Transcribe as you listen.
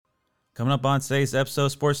Coming up on today's episode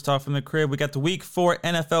of Sports Talk from the Crib, we got the Week 4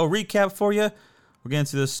 NFL recap for you. We're getting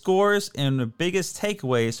to the scores and the biggest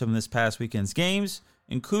takeaways from this past weekend's games,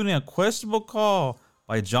 including a questionable call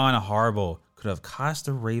by John Harbaugh could have cost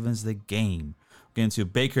the Ravens the game. We're getting to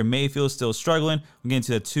Baker Mayfield still struggling. We're getting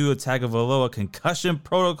to the Tua Tagovailoa concussion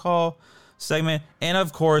protocol segment, and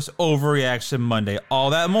of course, Overreaction Monday. All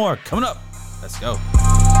that and more coming up. Let's go.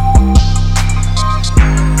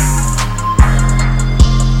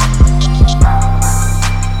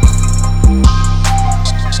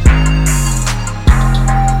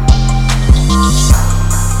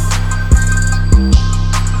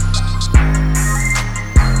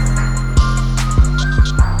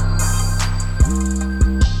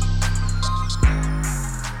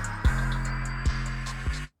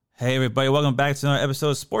 Hey everybody, welcome back to another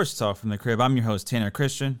episode of Sports Talk from the Crib. I'm your host, Tanner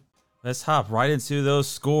Christian. Let's hop right into those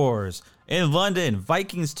scores. In London,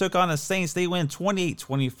 Vikings took on the Saints. They win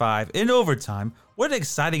 28-25 in overtime. What an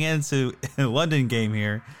exciting end to a London game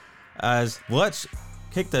here, as Lutz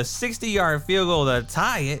kicked a 60-yard field goal to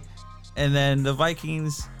tie it, and then the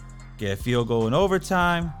Vikings get a field goal in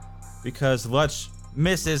overtime because Lutz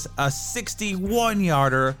misses a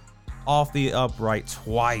 61-yarder off the upright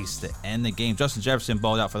twice to end the game. Justin Jefferson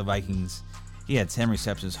balled out for the Vikings. He had 10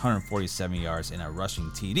 receptions, 147 yards, and a rushing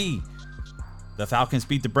TD. The Falcons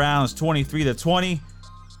beat the Browns 23-20.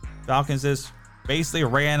 Falcons just basically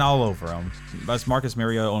ran all over them. But Marcus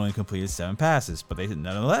Mariota only completed 7 passes, but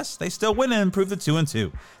nonetheless, they still win and improved to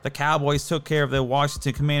 2-2. The Cowboys took care of the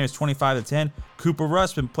Washington Commanders 25-10. Cooper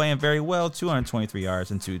Rush been playing very well, 223 yards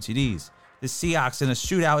and 2 TDs. The Seahawks in a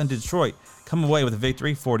shootout in Detroit come away with a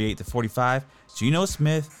victory, 48-45. Geno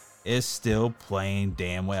Smith is still playing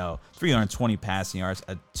damn well. 320 passing yards,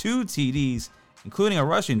 2 TDs, including a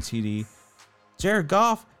rushing TD. Jared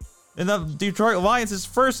Goff and the Detroit Lions is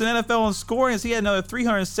first in NFL in scoring as he had another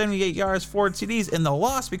 378 yards, 4 TDs in the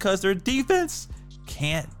loss because their defense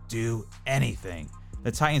can't do anything.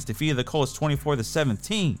 The Titans defeated the Colts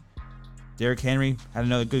 24-17. Derrick Henry had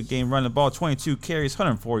another good game running the ball, 22 carries,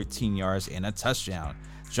 114 yards, and a touchdown.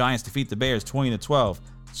 Giants defeat the Bears 20-12.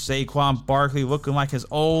 Saquon Barkley looking like his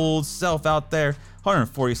old self out there,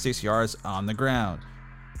 146 yards on the ground.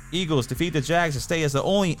 Eagles defeat the Jags to stay as the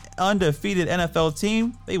only undefeated NFL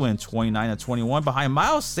team. They win 29-21 behind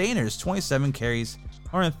Miles Sanders, 27 carries,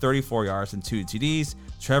 134 yards, and 2 TDs.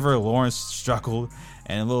 Trevor Lawrence struggled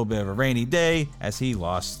and a little bit of a rainy day as he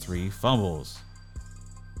lost 3 fumbles.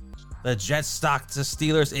 The Jets stalked the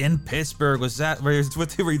Steelers in Pittsburgh with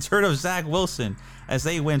the return of Zach Wilson as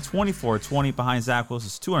they win 24-20 behind Zach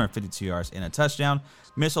Wilson's 252 yards and a touchdown.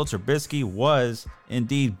 Mitchell Trubisky was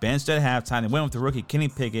indeed benched at halftime. They went with the rookie Kenny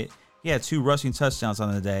Pickett. He had 2 rushing touchdowns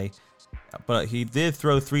on the day, but he did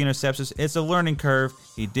throw 3 interceptions. It's a learning curve.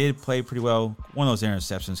 He did play pretty well. One of those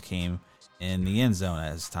interceptions came in the end zone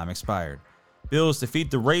as time expired. Bills defeat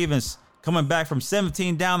the Ravens, coming back from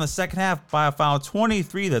 17 down the second half by a final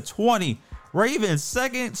 23-20. Ravens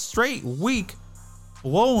second straight week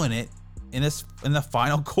blowing it in the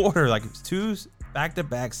final quarter, like 2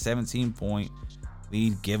 back-to-back 17-point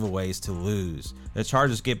lead giveaways to lose. The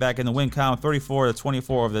Chargers get back in the win column 34-24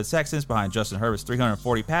 over the Texans behind Justin Herbert's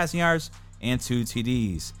 340 passing yards and 2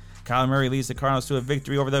 TDs. Kyler Murray leads the Cardinals to a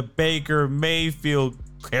victory over the Baker Mayfield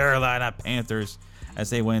Carolina Panthers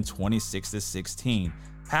as they win 26-16.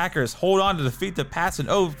 Packers hold on to defeat the Pats in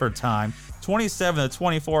overtime,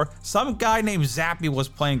 27-24. Some guy named Zappe was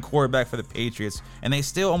playing quarterback for the Patriots, and they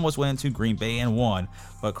still almost went into Green Bay and won,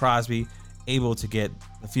 but Crosby able to get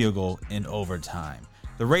the field goal in overtime.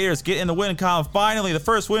 The Raiders get in the win column, finally the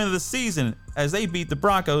first win of the season as they beat the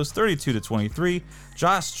Broncos 32-23.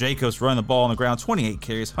 Josh Jacobs running the ball on the ground, 28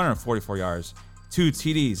 carries, 144 yards, 2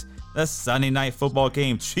 TDs. The Sunday night football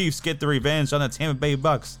game, Chiefs get the revenge on the Tampa Bay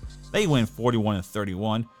Bucks. They win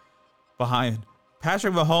 41-31 behind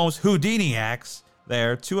Patrick Mahomes' Houdiniacs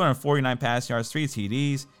there, 249 passing yards, 3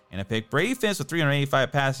 TDs, and a pick. Brady finished with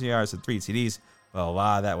 385 passing yards and 3 TDs, but a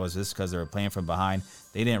lot of that was just because they were playing from behind.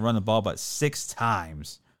 They didn't run the ball but 6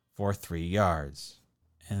 times for 3 yards.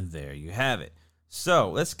 And there you have it. So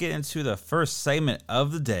let's get into the first segment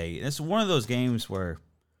of the day. It's one of those games where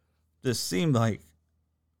this seemed like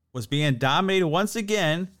was being dominated once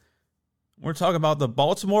again. We're talking about the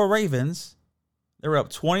Baltimore Ravens. They were up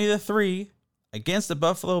 20-3 against the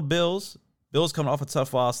Buffalo Bills. Bills coming off a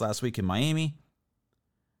tough loss last week in Miami.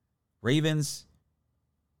 Ravens,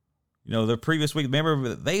 the previous week,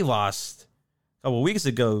 remember they lost a couple weeks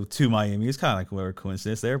ago to Miami. It's kind of like a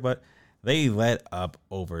coincidence there, but they let up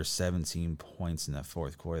over 17 points in the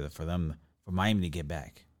fourth quarter for Miami to get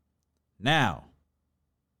back. Now,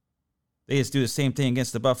 They just do the same thing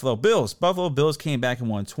against the Buffalo Bills. Buffalo Bills came back and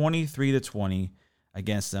won 23-20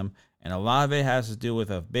 against them. And a lot of it has to do with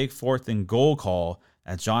a big 4th and goal call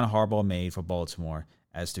that John Harbaugh made for Baltimore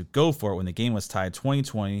as to go for it when the game was tied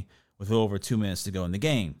 20-20 with a little over 2 minutes to go in the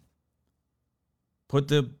game. Put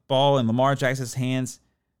the ball in Lamar Jackson's hands.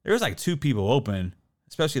 There was like 2 people open,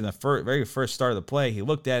 especially in the very first start of the play. He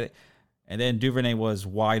looked at it, and then Duvernay was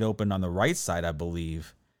wide open on the right side, I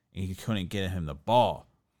believe, and he couldn't get him the ball.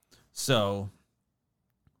 So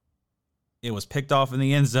it was picked off in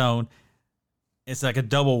the end zone. It's like a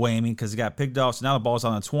double whammy because it got picked off. So now the ball's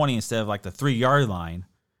on the 20 instead of like the 3-yard line.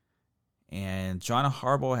 And John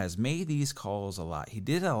Harbaugh has made these calls a lot. He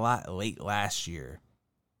did it a lot late last year,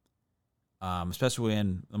 especially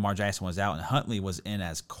when Lamar Jackson was out and Huntley was in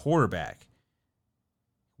as quarterback.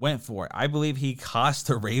 Went for it. I believe he cost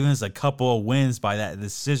the Ravens a couple of wins by that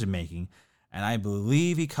decision making. And I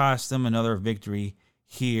believe he cost them another victory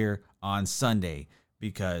here on Sunday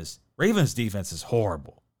because Ravens defense is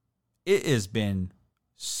horrible. It has been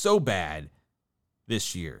so bad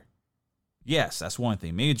this year. Yes, that's one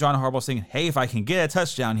thing. Maybe John Harbaugh saying, hey, if I can get a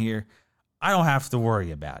touchdown here, I don't have to worry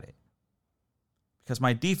about it. Because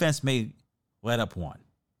my defense may let up one.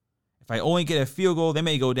 If I only get a field goal, they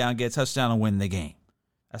may go down, get a touchdown, and win the game.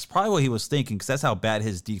 That's probably what he was thinking because that's how bad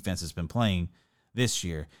his defense has been playing this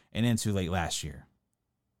year and into late last year.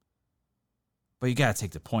 But you got to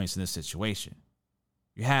take the points in this situation.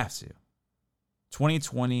 You have to.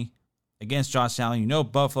 2020 against Josh Allen. You know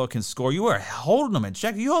Buffalo can score. You were holding them in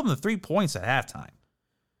check. You held them to 3 points at halftime.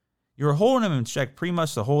 You were holding them in check pretty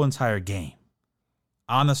much the whole entire game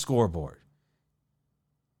on the scoreboard.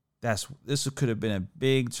 This could have been a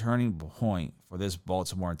big turning point for this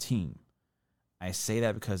Baltimore team. I say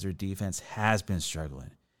that because their defense has been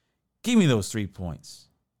struggling. Give me those 3 points.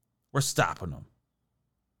 We're stopping them.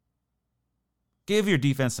 Give your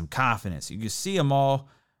defense some confidence. You can see them all.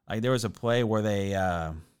 Like there was a play where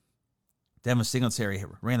Devin Singletary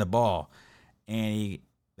ran the ball, and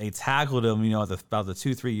they tackled him, at about the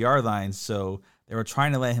 2-3 yard line. So they were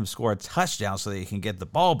trying to let him score a touchdown so they can get the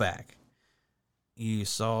ball back. You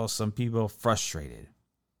saw some people frustrated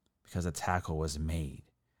because a tackle was made.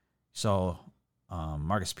 You saw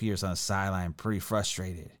Marcus Peters on the sideline pretty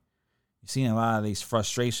frustrated. You've seen a lot of these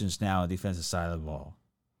frustrations now on the defensive side of the ball.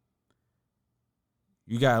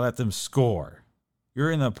 You got to let them score.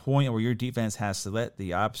 You're in the point where your defense has to let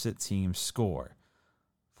the opposite team score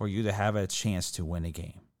for you to have a chance to win a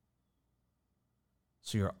game.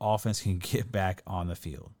 So your offense can get back on the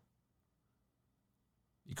field.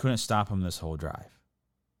 You couldn't stop them this whole drive.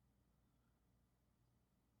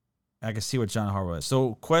 I can see what John Harbaugh is.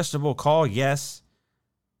 So questionable call, yes.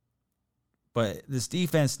 But this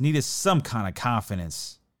defense needed some kind of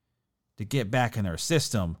confidence to get back in their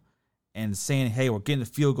system and saying, hey, we're getting a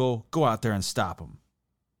field goal, go out there and stop them.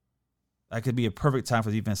 That could be a perfect time for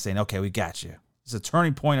the defense saying, okay, we got you. It's a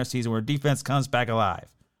turning point in our season where defense comes back alive.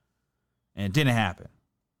 And it didn't happen.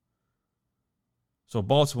 So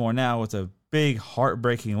Baltimore now with a big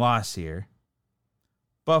heartbreaking loss here.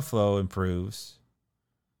 Buffalo improves.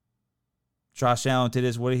 Josh Allen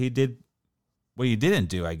did what he didn't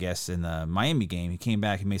do, I guess, in the Miami game. He came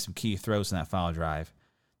back and made some key throws in that final drive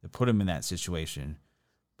to put him in that situation.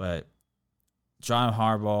 But John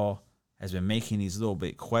Harbaugh has been making these little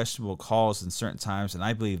bit questionable calls in certain times, and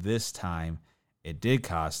I believe this time it did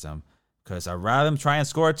cost them because I'd rather them try and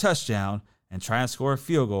score a touchdown and try and score a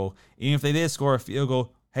field goal. Even if they did score a field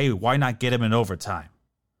goal, hey, why not get him in overtime?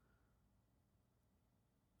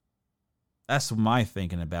 That's my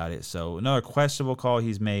thinking about it. So another questionable call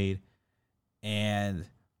he's made, and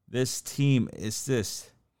this team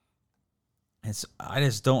is I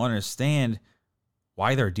just don't understand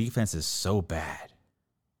why their defense is so bad.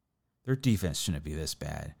 Their defense shouldn't be this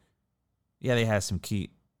bad. Yeah, they had some key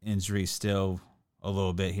injuries still a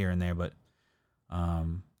little bit here and there, but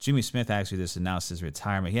Jimmy Smith actually just announced his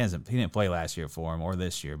retirement. He didn't play last year for him or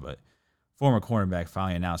this year, but former cornerback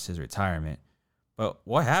finally announced his retirement. But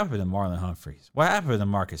what happened to Marlon Humphreys? What happened to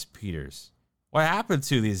Marcus Peters? What happened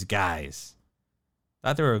to these guys?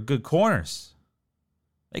 Thought they were good corners.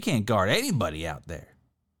 They can't guard anybody out there.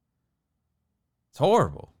 It's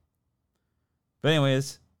horrible. But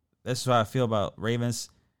anyways, this is what I feel about Ravens.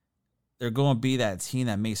 They're going to be that team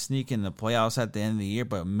that may sneak in the playoffs at the end of the year,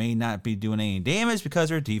 but may not be doing any damage because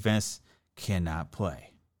their defense cannot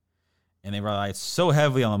play. And they relied so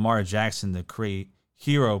heavily on Lamar Jackson to create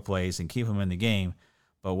hero plays and keep him in the game.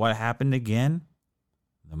 But what happened again?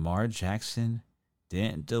 Lamar Jackson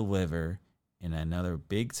didn't deliver in another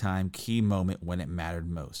big-time key moment when it mattered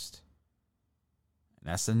most.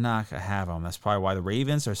 And that's the knock I have on him. That's probably why the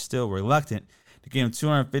Ravens are still reluctant. to give him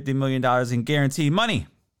 $250 million in guaranteed money,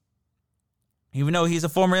 even though he's a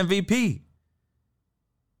former MVP.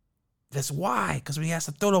 That's why, because when he has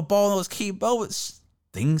to throw the ball in those key moments,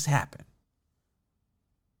 things happen.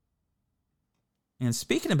 And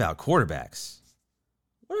speaking about quarterbacks,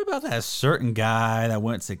 what about that certain guy that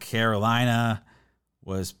went to Carolina,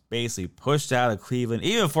 was basically pushed out of Cleveland,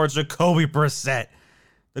 even for Jacoby Brissett?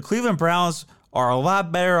 The Cleveland Browns are a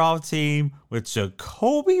lot better off team with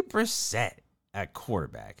Jacoby Brissett at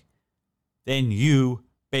quarterback than you,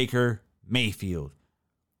 Baker Mayfield.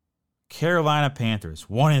 Carolina Panthers,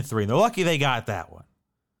 1-3. They're lucky they got that one.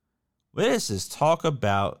 Let's just talk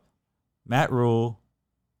about Matt Rule,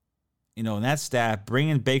 and that staff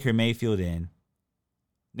bringing Baker Mayfield in.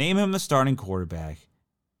 Name him the starting quarterback,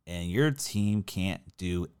 and your team can't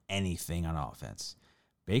do anything on offense.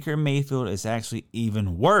 Baker Mayfield is actually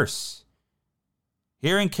even worse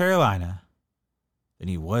here in Carolina than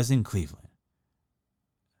he was in Cleveland.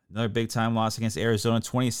 Another big-time loss against Arizona,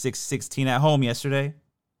 26-16 at home yesterday.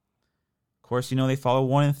 Of course, they follow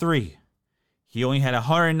 1-3. He only had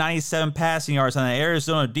 197 passing yards on the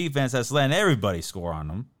Arizona defense that's letting everybody score on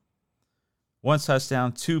them. 1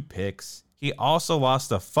 touchdown, 2 picks. He also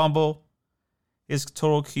lost a fumble. His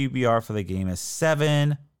total QBR for the game is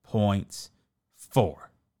 7.4.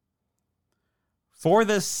 For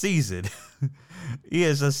the season, he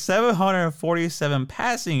has a 747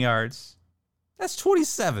 passing yards. That's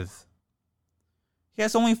 27th. He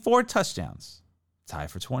has only 4 touchdowns.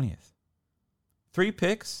 Tied for 20th. 3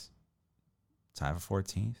 picks. Tied for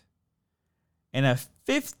 14th. And a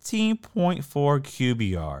 15.4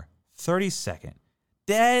 QBR. 32nd.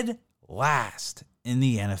 Dead last in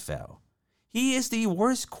the NFL. He is the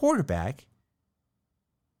worst quarterback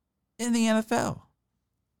in the NFL.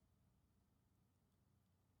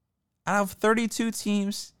 Out of 32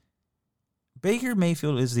 teams, Baker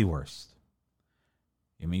Mayfield is the worst.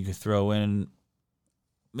 You could throw in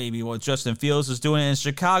maybe what Justin Fields is doing in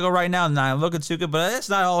Chicago right now, not looking too good, but that's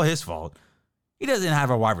not all his fault. He doesn't have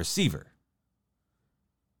a wide receiver.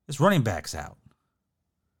 His running back's out.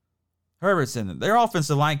 Herbertson, their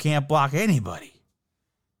offensive line can't block anybody.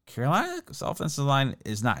 Carolina's offensive line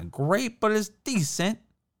is not great, but it's decent.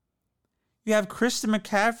 You have Christian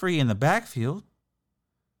McCaffrey in the backfield.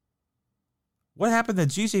 What happened to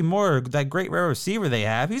G.J. Moore, that great rare receiver they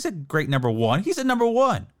have? He's a great number 1. He's a number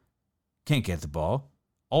 1. Can't get the ball.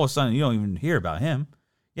 All of a sudden, you don't even hear about him.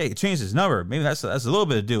 Yeah, he changed his number. Maybe that's a little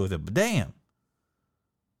bit to do with it, but damn.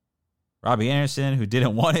 Robbie Anderson, who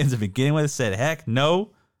didn't want him to begin with, said, heck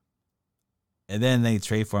no. And then they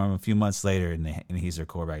trade for him a few months later, and he's their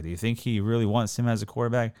quarterback. Do you think he really wants him as a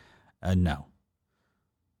quarterback? No.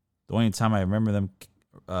 The only time I remember them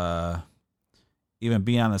even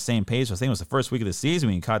being on the same page, I think it was the first week of the season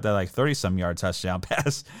when he caught that 30-some yard touchdown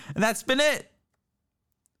pass, and that's been it.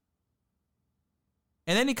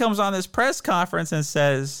 And then he comes on this press conference and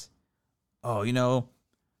says, oh,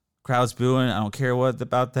 crowd's booing. I don't care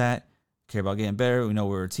about that. I care about getting better. We know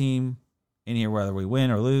we're a team in here, whether we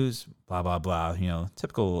win or lose, blah, blah, blah.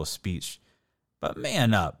 Typical little speech. But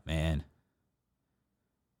man up, man.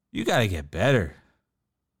 You got to get better.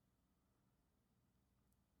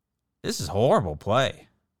 This is horrible play.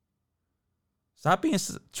 Stop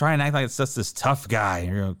trying to act like it's just this tough guy. And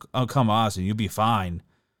you're going to come on, so you'll be fine.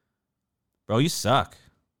 Bro, you suck.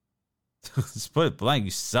 Just put it blank,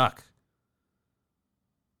 you suck.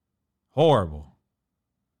 Horrible.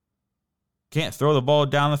 Can't throw the ball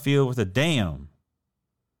down the field with a damn.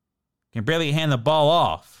 Can barely hand the ball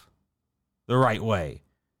off the right way.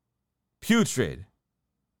 Putrid.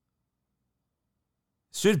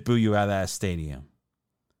 Should boo you out of that stadium.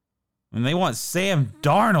 When they want Sam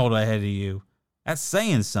Darnold ahead of you, that's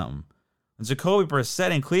saying something. When Jacoby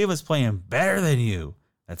Brissett in Cleveland's playing better than you,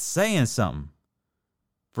 that's saying something.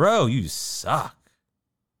 Bro, you suck.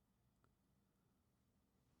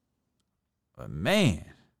 But man,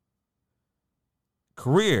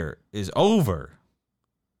 career is over.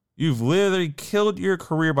 You've literally killed your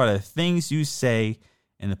career by the things you say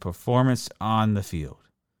and the performance on the field.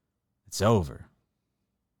 It's over.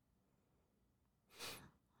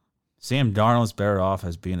 Sam Darnold's better off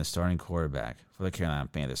as being a starting quarterback for the Carolina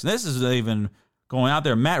Panthers. And this is even going out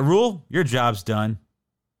there. Matt Rule, your job's done.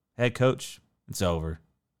 Head coach, it's over.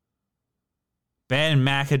 Ben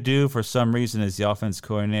McAdoo, for some reason, is the offense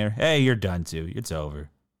coordinator. Hey, you're done too. It's over.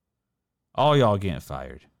 All y'all getting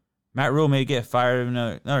fired. Matt Rule may get fired in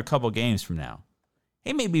another couple games from now.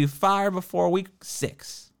 He may be fired before week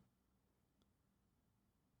 6.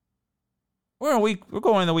 We're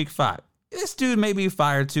going into week 5. This dude may be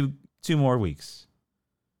fired two more weeks.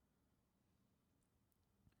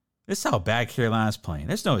 This is how bad Carolina's playing.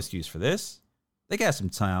 There's no excuse for this. They got some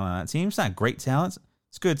talent on that team. It's not great talent.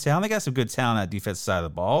 It's good talent. They got some good talent on that defensive side of the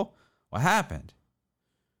ball. What happened?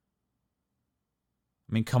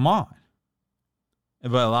 I mean, come on.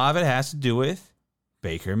 But a lot of it has to do with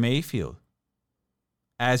Baker Mayfield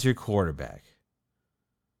as your quarterback.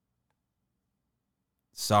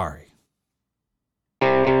 Sorry.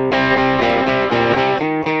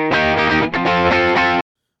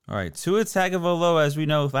 All right, Tua Tagovailoa, as we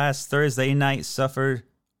know, last Thursday night suffered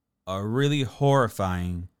a really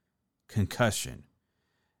horrifying concussion.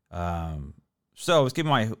 So let's give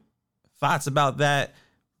my thoughts about that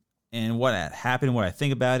and what happened. What I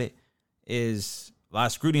think about it is a lot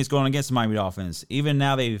of scrutiny is going against the Miami Dolphins. Even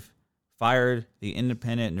now, they've fired the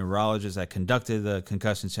independent neurologist that conducted the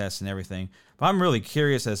concussion test and everything. But I'm really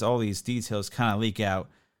curious as all these details kind of leak out.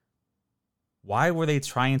 Why were they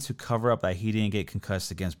trying to cover up that he didn't get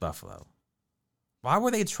concussed against Buffalo? Why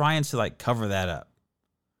were they trying to cover that up?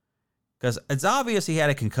 Because it's obvious he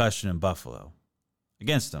had a concussion in Buffalo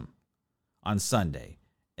against them on Sunday.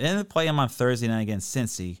 And then to play him on Thursday night against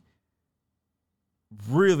Cincy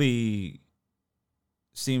really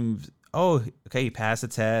seemed, he passed the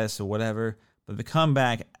test or whatever. But the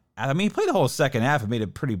comeback, I mean, he played the whole second half and made a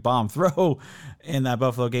pretty bomb throw in that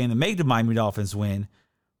Buffalo game to make the Miami Dolphins win.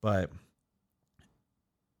 But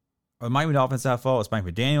are Miami Dolphins at fault? Is Mike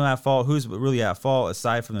McDaniel at fault? Who's really at fault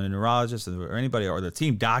aside from the neurologist or anybody or the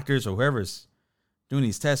team doctors or whoever's doing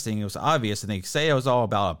these testing? It was obvious, and they say it was all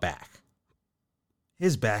about a back.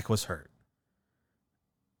 His back was hurt.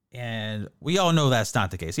 And we all know that's not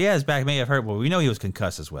the case. Yeah, his back may have hurt, but we know he was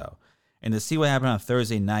concussed as well. And to see what happened on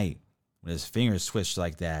Thursday night when his fingers switched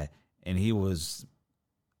like that, and it was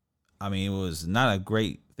not a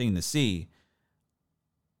great thing to see.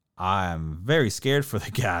 I'm very scared for the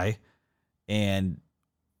guy and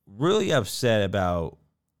really upset about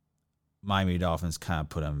Miami Dolphins kind of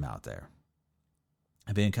putting him out there.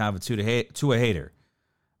 I've been kind of a hater.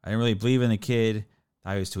 I didn't really believe in the kid.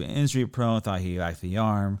 Thought he was too injury prone. Thought he lacked the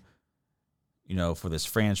arm, for this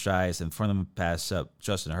franchise. And for them to pass up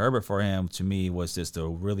Justin Herbert for him, to me, was just a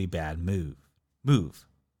really bad move.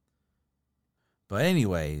 But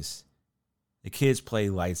anyways, the kids play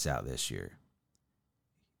lights out this year.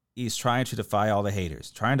 He's trying to defy all the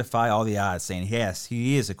haters, trying to defy all the odds, saying, yes,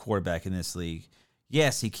 he is a quarterback in this league.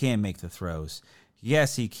 Yes, he can make the throws.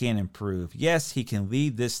 Yes, he can improve. Yes, he can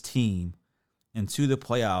lead this team into the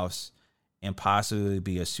playoffs and possibly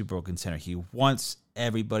be a Super Bowl contender. He wants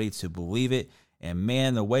everybody to believe it. And,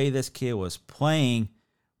 man, the way this kid was playing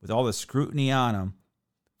with all the scrutiny on him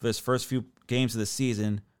for his first few games of the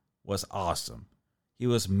season was awesome. He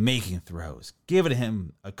was making throws, giving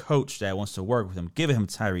him a coach that wants to work with him, giving him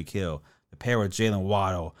Tyreek Hill, the pair with Jalen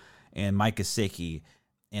Waddle and Mike Gesicki,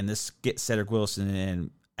 and this get Cedric Wilson and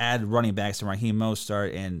add running backs to Raheem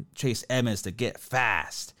Mostert and Chase Edmonds to get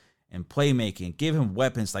fast and playmaking, give him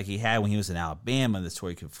weapons like he had when he was in Alabama, that's where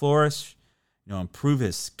he could flourish, improve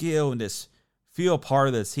his skill and just feel part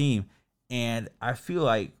of the team. And I feel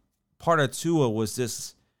like part of Tua was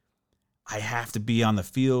this, I have to be on the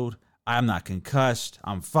field. I'm not concussed.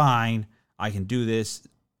 I'm fine. I can do this.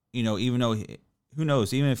 Even though, who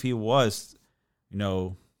knows, even if he was,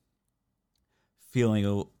 feeling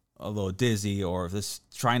a little dizzy or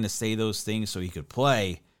just trying to say those things so he could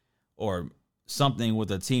play or something with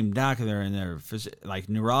the team doctor and their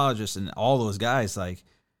neurologists and all those guys, I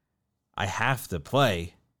have to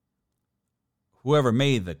play. Whoever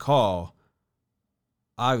made the call,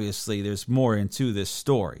 obviously there's more into this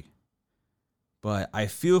story. But I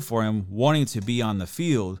feel for him wanting to be on the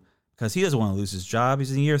field because he doesn't want to lose his job.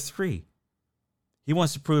 He's in year 3. He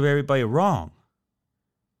wants to prove everybody wrong.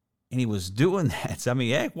 And he was doing that. I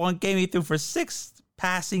mean, one game he threw for 6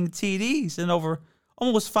 passing TDs and over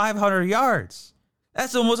almost 500 yards.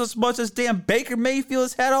 That's almost as much as damn Baker Mayfield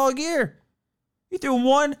has had all year. He threw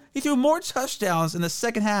more touchdowns in the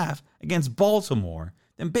second half against Baltimore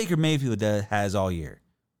than Baker Mayfield has all year.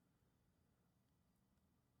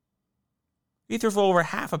 He threw for over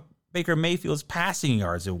half of Baker Mayfield's passing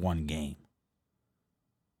yards in one game.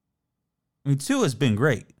 I mean, Tua has been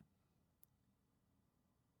great.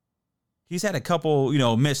 He's had a couple,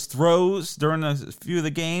 missed throws during a few of the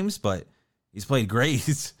games, but he's played great.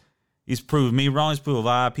 He's proved me wrong. He's proved a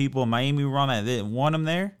lot of people in Miami wrong that didn't want him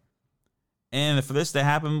there. And for this to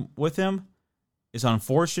happen with him is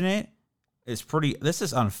unfortunate. This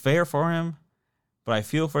is unfair for him, but I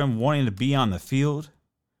feel for him wanting to be on the field.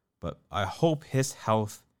 But I hope his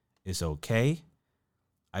health is okay.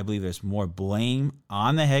 I believe there's more blame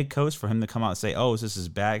on the head coach for him to come out and say, this is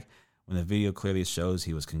back, when the video clearly shows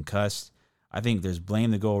he was concussed. I think there's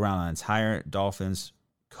blame to go around on the entire Dolphins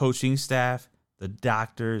coaching staff, the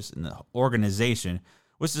doctors, and the organization,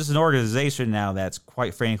 which is an organization now that's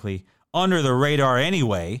quite frankly under the radar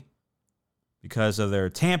anyway because of their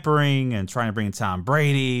tampering and trying to bring Tom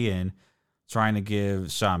Brady and trying to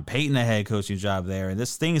give Sean Payton a head coaching job there. And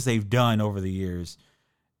this things they've done over the years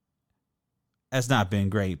has not been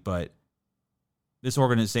great, but this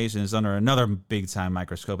organization is under another big-time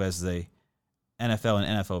microscope as the NFL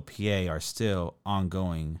and NFLPA are still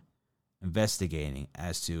ongoing investigating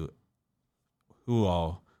as to who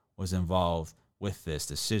all was involved with this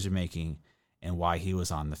decision-making and why he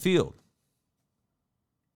was on the field.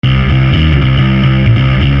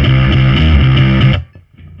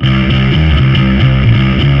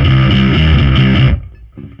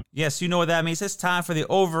 Yes, you know what that means. It's time for the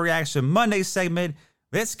Overreaction Monday segment.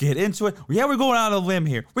 Let's get into it. Yeah, we're going out on a limb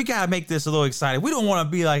here. We got to make this a little exciting. We don't want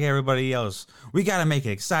to be like everybody else. We got to make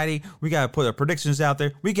it exciting. We got to put our predictions out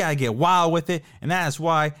there. We got to get wild with it. And that's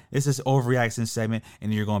why this is Overreaction segment.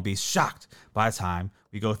 And you're going to be shocked by the time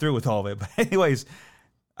we go through with all of it. But anyways,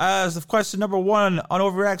 as the question number one on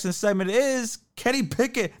Overreaction segment is Kenny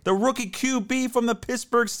Pickett, the rookie QB from the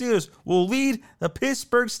Pittsburgh Steelers, will lead the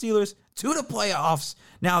Pittsburgh Steelers to the playoffs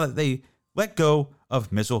now that they let go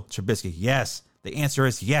of Mitchell Trubisky. Yes. The answer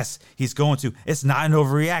is yes, he's going to. It's not an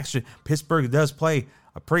overreaction. Pittsburgh does play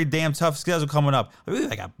a pretty damn tough schedule coming up. I mean,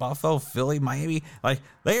 they got Buffalo, Philly, Miami. Like,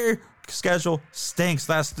 their schedule stinks.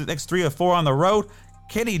 Next 3 or 4 on the road.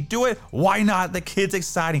 Can he do it? Why not? The kid's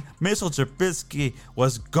exciting. Mitchell Trubisky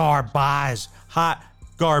was garbage. Hot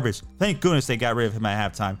garbage. Thank goodness they got rid of him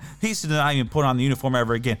at halftime. He should not even put on the uniform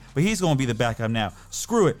ever again. But he's going to be the backup now.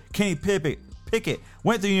 Screw it. Kenny Pickett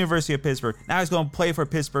went to the University of Pittsburgh. Now he's going to play for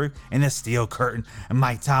Pittsburgh in the Steel Curtain. And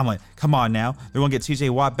Mike Tomlin, come on now. They're going to get TJ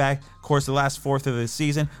Watt back. Of course, the last fourth of the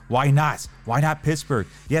season. Why not? Why not Pittsburgh?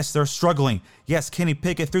 Yes, they're struggling. Yes, Kenny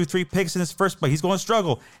Pickett threw 3 picks in his first play. He's going to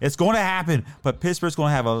struggle. It's going to happen. But Pittsburgh's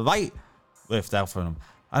going to have a light lift out for them.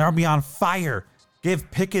 And they'll be on fire. Give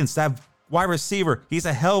Pickens that wide receiver. He's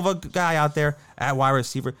a hell of a guy out there at wide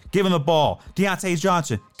receiver. Give him the ball. Deontay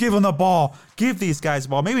Johnson, give him the ball. Give these guys the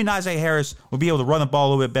ball. Maybe Najee Harris will be able to run the ball a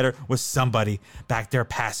little bit better with somebody back there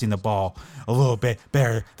passing the ball a little bit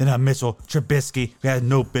better than a Mitchell Trubisky who had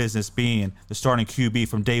no business being the starting QB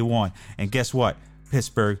from day one. And guess what?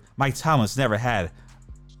 Pittsburgh, Mike Tomlin's never had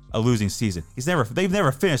a losing season. They've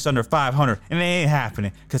never finished under 500, and it ain't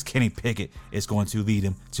happening because Kenny Pickett is going to lead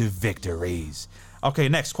them to victories. Okay,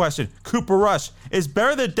 next question. Cooper Rush is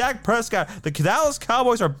better than Dak Prescott. The Dallas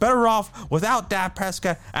Cowboys are better off without Dak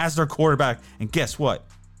Prescott as their quarterback. And guess what?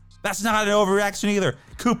 That's not an overreaction either.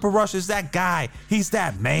 Cooper Rush is that guy. He's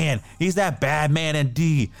that man. He's that bad man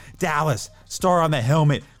indeed. Dallas, star on the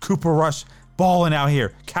helmet. Cooper Rush balling out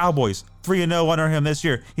here. Cowboys, 3-0 under him this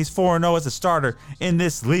year. He's 4-0 as a starter in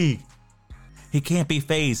this league. He can't be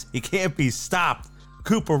phased. He can't be stopped.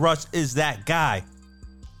 Cooper Rush is that guy.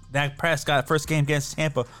 Dak Prescott, first game against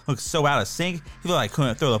Tampa, looked so out of sync. He looked like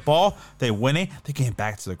couldn't throw the ball. They win it. They came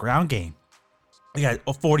back to the ground game. We got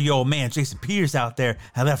a 40-year-old man, Jason Peters, out there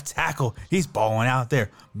at left tackle. He's balling out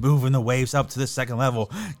there, moving the waves up to the second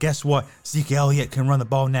level. Guess what? Zeke Elliott can run the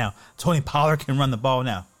ball now. Tony Pollard can run the ball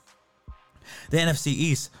now. The NFC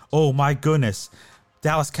East, oh my goodness.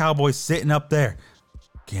 Dallas Cowboys sitting up there.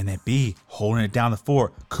 Can it be? Holding it down the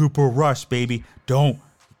 4. Cooper Rush, baby. Don't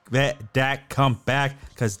let Dak come back,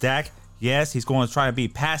 because Dak, yes, he's going to try to be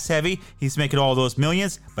pass heavy. He's making all those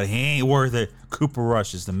millions, but he ain't worth it. Cooper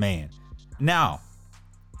Rush is the man. Now,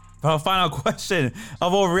 for our final question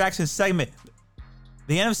of Overreaction segment.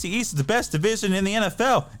 The NFC East is the best division in the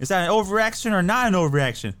NFL. Is that an overreaction or not an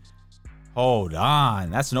overreaction? Hold on.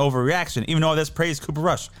 That's an overreaction. Even though that's praise Cooper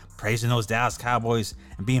Rush. Praising those Dallas Cowboys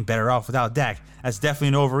and being better off without Dak. That's definitely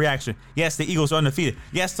an overreaction. Yes, the Eagles are undefeated.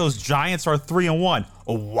 Yes, those Giants are 3-1.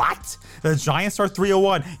 What? The Giants are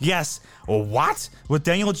 3-1. Yes. What? With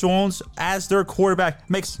Daniel Jones as their quarterback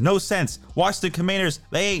makes no sense. Watch the Commanders.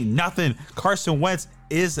 They ain't nothing. Carson Wentz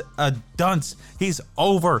is a dunce. He's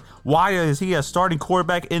over. Why is he a starting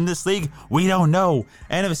quarterback in this league? We don't know.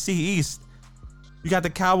 NFC East. You got the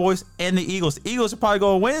Cowboys and the Eagles. The Eagles are probably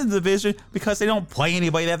going to win the division because they don't play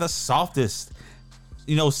anybody. They have the softest,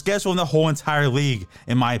 schedule in the whole entire league,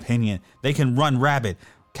 in my opinion. They can run rabid.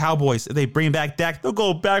 Cowboys, if they bring back Dak, they'll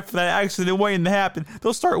go back for that accident waiting to happen.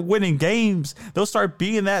 They'll start winning games. They'll start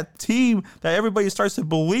being that team that everybody starts to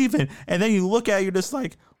believe in. And then you look at it, you're just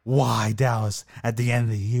like, why, Dallas? At the end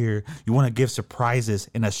of the year, you want to give surprises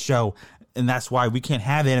in a show. And that's why we can't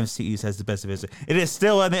have the NFC East as the best division. It is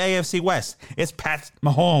still in the AFC West. It's Pat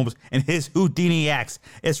Mahomes and his Houdini acts.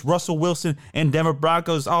 It's Russell Wilson and Denver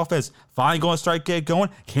Broncos offense finally going to start get going.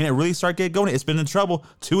 Can it really start get going? It's been in trouble.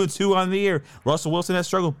 2-2 on the year. Russell Wilson has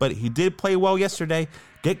struggled, but he did play well yesterday.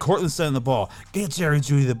 Get Courtland Sutton the ball. Get Jerry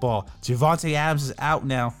Jeudy the ball. Javonte Adams is out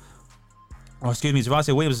now.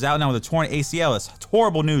 Javonte Williams is out now with a torn ACL. It's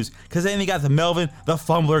horrible news because then you got the Melvin, the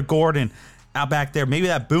fumbler, Gordon out back there. Maybe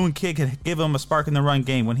that Boone kid can give him a spark in the run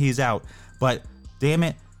game when he's out. But damn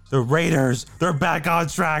it, the Raiders, they're back on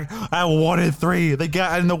track at 1-3. They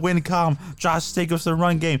got in the win column. Josh Jacobs the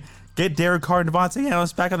run game. Get Derek Carr and Devontae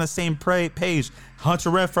Adams back on the same page. Hunter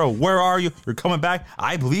Renfrow, where are you? You're coming back.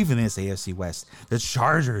 I believe in this AFC West. The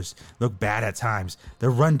Chargers look bad at times.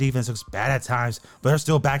 Their run defense looks bad at times, but they're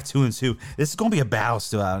still back 2-2. This is going to be a battle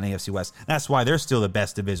still out in the AFC West. That's why they're still the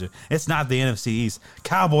best division. It's not the NFC East.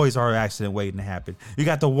 Cowboys are an accident waiting to happen. You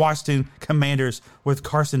got the Washington Commanders with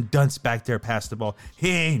Carson Wentz back there past the ball. He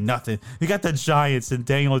ain't nothing. You got the Giants and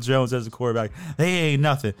Daniel Jones as a quarterback. They ain't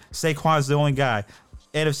nothing. Saquon's the only guy.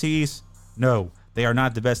 NFC East, no, they are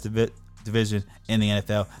not the best division in the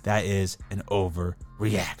NFL. That is an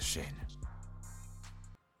overreaction.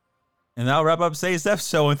 And that'll wrap up today's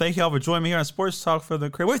episode. And thank you all for joining me here on Sports Talk from the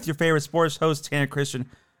Crib with your favorite sports host, Tanner Christian.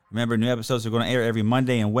 Remember, new episodes are going to air every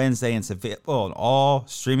Monday and Wednesday, and it's available on all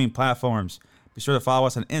streaming platforms. Be sure to follow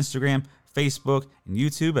us on Instagram, Facebook, and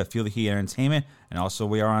YouTube at Feel the Heat Entertainment. And also,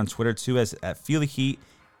 we are on Twitter too at Feel the Heat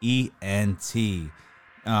ENT.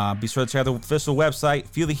 Be sure to check out the official website,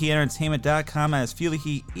 feeltheheatentertainment.com. That's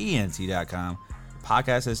feeltheheatent.com. The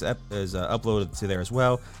podcast is uploaded to there as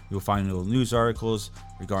well. You'll find little news articles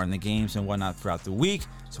regarding the games and whatnot throughout the week.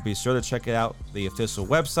 So be sure to check it out, the official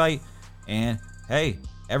website. And hey,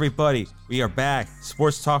 everybody, we are back.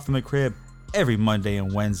 Sports Talk from the Crib every Monday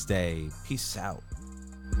and Wednesday. Peace out.